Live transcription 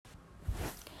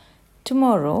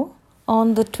Tomorrow,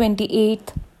 on the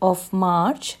 28th of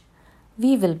March,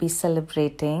 we will be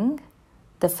celebrating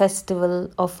the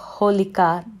festival of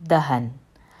Holika Dahan.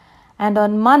 And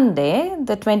on Monday,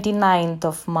 the 29th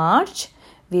of March,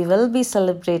 we will be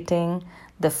celebrating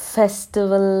the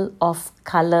festival of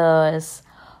colors,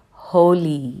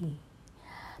 Holi.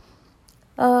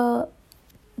 The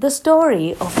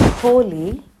story of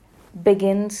Holi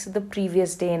begins the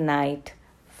previous day night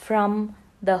from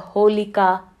the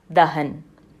Holika Dahan.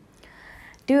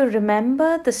 Do you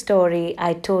remember the story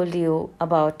I told you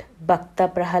about Bhakta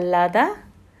Prahallada?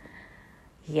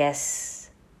 Yes.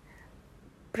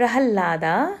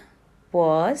 Prahallada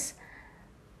was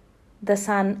the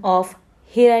son of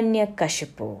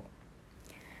Hiranyakashipu.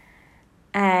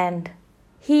 And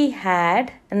he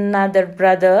had another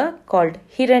brother called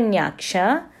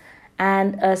Hiranyaksha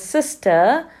and a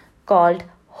sister called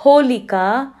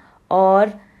Holika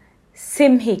or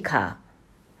Simhika.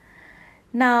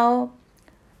 Now,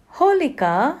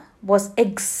 Holika was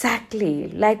exactly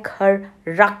like her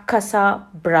Rakshasa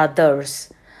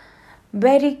brothers.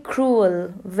 Very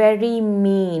cruel, very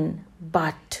mean,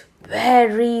 but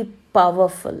very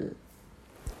powerful.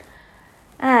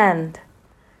 And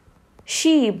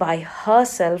she by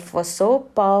herself was so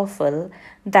powerful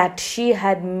that she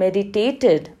had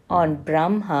meditated on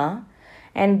Brahma,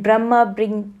 and Brahma,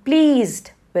 being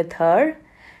pleased with her,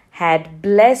 had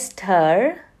blessed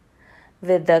her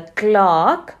with the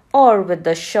cloak or with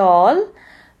the shawl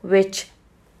which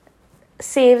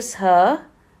saves her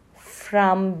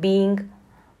from being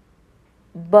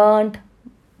burnt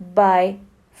by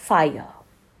fire.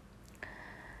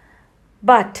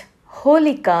 But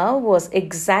Holika was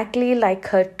exactly like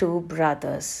her two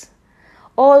brothers,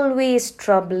 always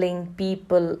troubling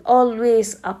people,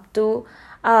 always up to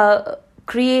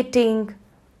creating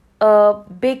a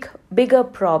bigger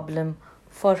problem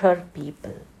for her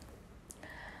people.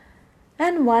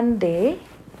 And one day,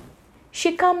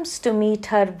 she comes to meet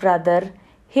her brother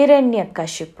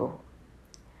Hiranyakashipu.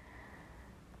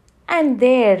 And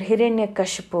there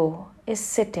Hiranyakashipu is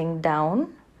sitting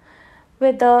down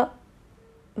with a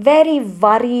very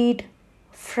worried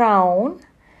frown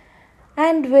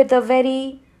and with a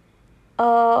very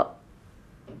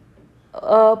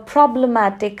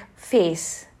problematic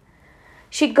face.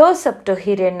 She goes up to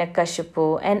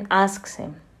Hiranyakashipu and asks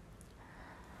him,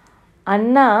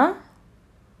 "Anna,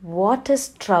 what is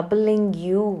troubling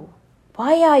you?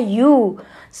 Why are you,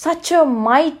 such a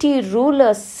mighty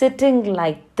ruler, sitting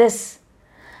like this,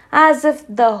 as if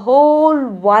the whole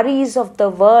worries of the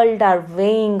world are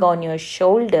weighing on your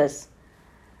shoulders?"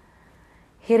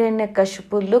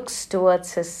 Hiranyakashipu looks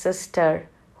towards his sister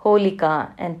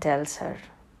Holika and tells her,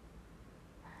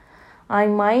 "I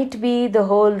might be the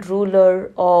whole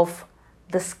ruler of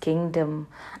this kingdom.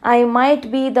 I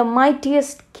might be the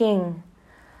mightiest king.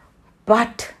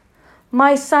 But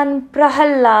my son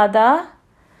Prahallada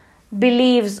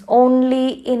believes only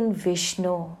in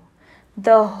Vishnu.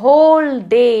 The whole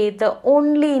day, the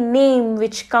only name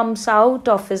which comes out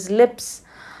of his lips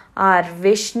are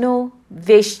Vishnu,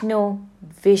 Vishnu,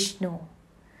 Vishnu.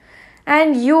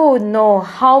 And you know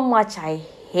how much I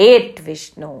hate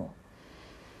Vishnu."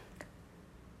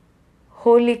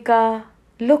 Holika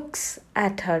looks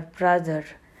at her brother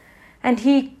and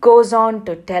he goes on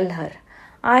to tell her,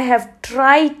 "I have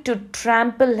tried to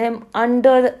trample him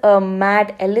under a mad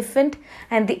elephant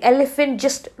and the elephant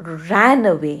just ran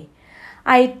away.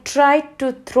 I tried to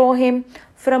throw him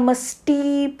from a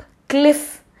steep cliff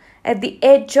at the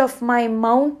edge of my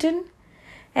mountain,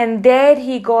 and there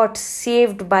he got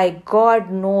saved by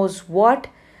God knows what.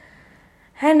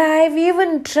 And I've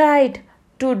even tried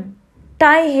to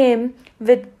tie him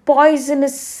with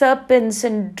poisonous serpents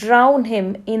and drown him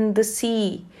in the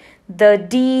sea, the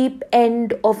deep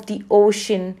end of the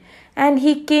ocean, and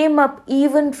he came up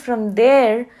even from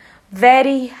there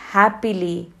very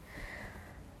happily."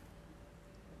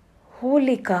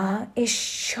 Holika is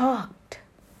shocked.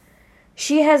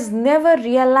 She has never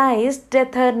realized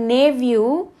that her nephew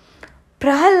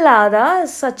Prahallada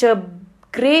is such a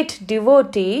great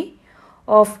devotee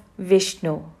of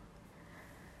Vishnu.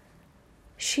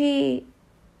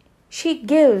 She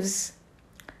gives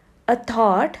a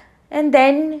thought and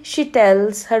then she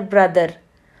tells her brother,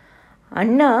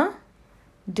 "Anna,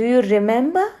 do you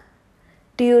remember?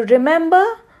 Do you remember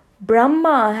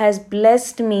Brahma has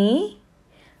blessed me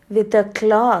with a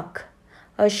cloak,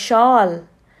 a shawl,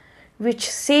 which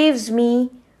saves me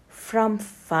from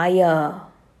fire.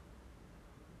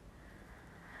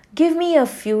 Give me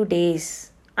a few days.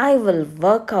 I will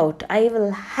work out, I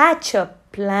will hatch a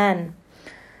plan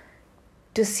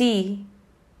to see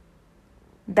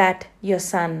that your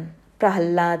son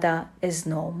Prahlada is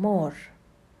no more.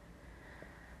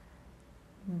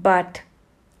 But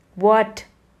what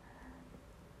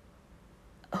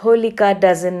Holika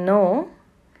doesn't know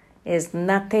is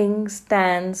nothing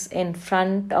stands in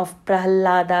front of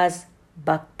Prahlada's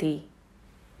bhakti.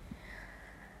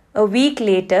 A week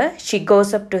later, she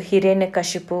goes up to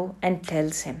Hiranyakashipu and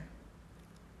tells him,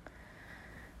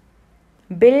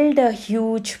 "Build a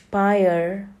huge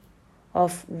pyre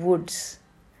of woods.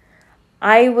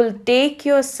 I will take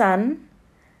your son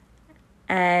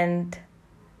and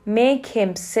make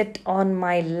him sit on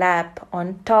my lap on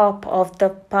top of the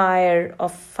pyre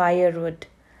of firewood.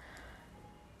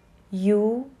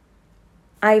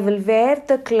 I will wear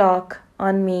the clock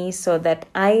on me so that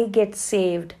I get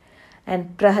saved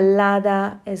and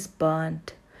Prahlada is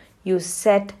burnt. You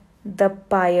set the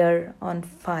pyre on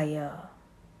fire."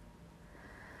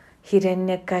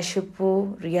 Hiranyakashipu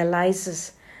realizes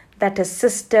that his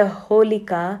sister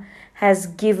Holika has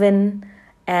given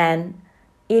an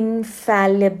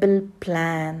infallible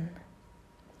plan.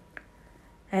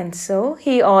 And so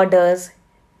he orders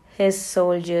his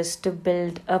soldiers to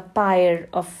build a pyre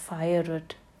of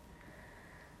firewood.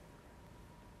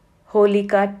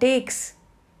 Holika takes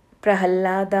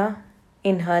Prahlada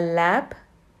in her lap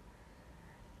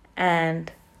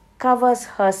and covers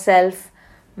herself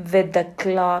with the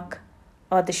cloak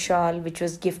or the shawl which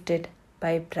was gifted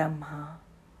by Brahma.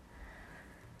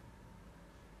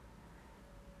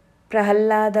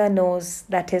 Prahlada knows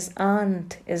that his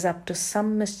aunt is up to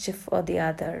some mischief or the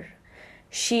other.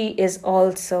 She is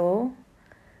also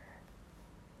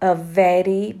a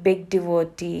very big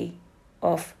devotee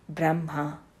of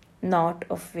Brahma, not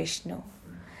of Vishnu.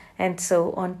 And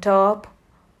so on top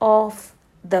of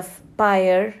the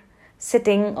pyre,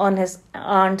 sitting on his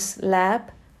aunt's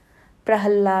lap,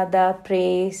 Prahlada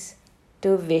prays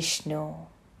to Vishnu.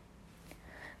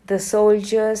 The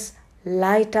soldiers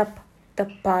light up the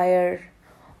pyre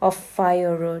of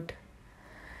firewood.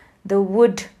 The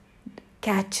wood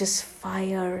catches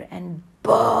fire and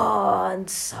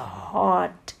burns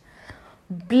hot,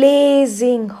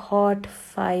 blazing hot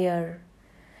fire.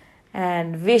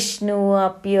 And Vishnu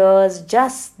appears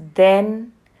just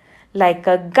then like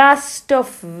a gust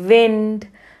of wind,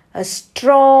 a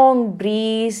strong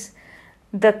breeze.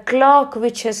 The cloak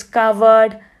which has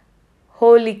covered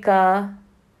Holika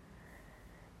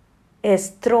is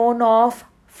thrown off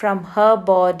from her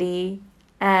body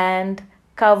and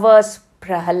covers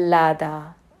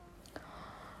Prahlada.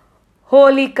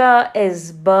 Holika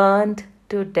is burned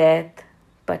to death,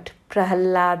 but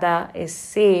Prahlada is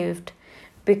saved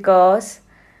because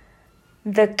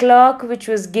the cloak which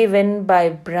was given by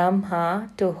Brahma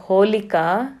to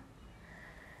Holika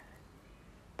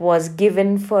was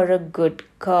given for a good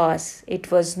cause.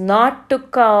 It was not to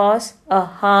cause a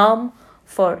harm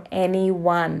for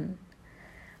anyone.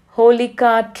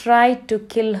 Holika tried to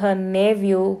kill her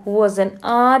nephew, who was an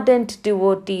ardent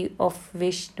devotee of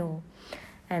Vishnu,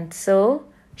 and so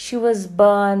she was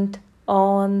burnt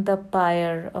on the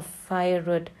pyre of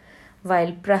firewood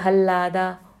while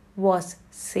Prahlada was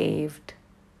saved.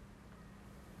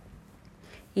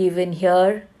 Even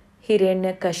here,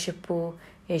 Hiranyakashipu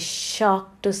is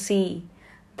shocked to see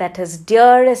that his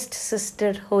dearest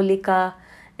sister Holika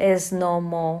is no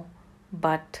more,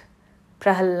 but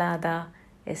Prahlada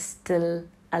is still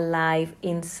alive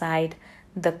inside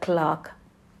the cloak,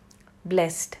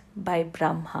 blessed by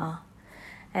Brahma.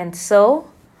 And so,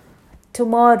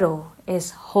 tomorrow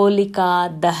is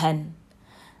Holika Dahan,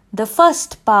 the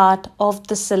first part of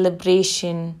the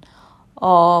celebration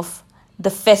of the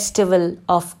festival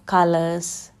of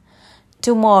colors.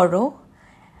 Tomorrow,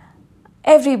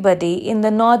 everybody in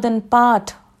the northern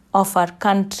part of our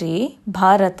country,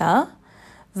 Bharata,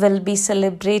 will be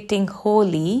celebrating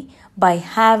Holi by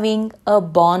having a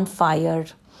bonfire,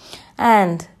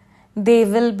 and they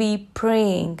will be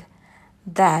praying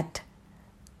that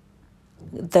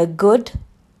the good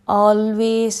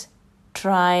always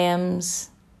triumphs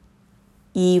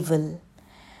evil,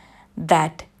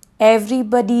 that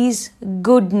everybody's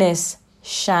goodness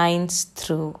shines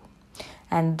through.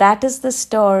 And that is the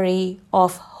story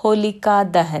of Holika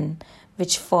Dahan,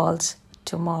 which falls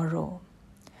tomorrow.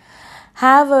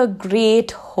 Have a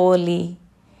great Holi.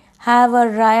 Have a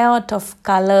riot of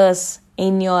colors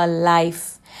in your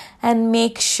life, and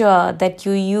make sure that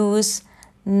you use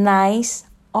nice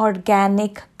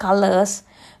organic colors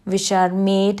which are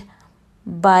made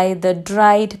by the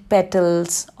dried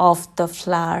petals of the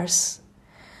flowers.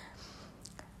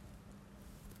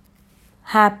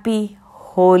 Happy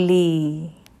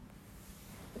Holi!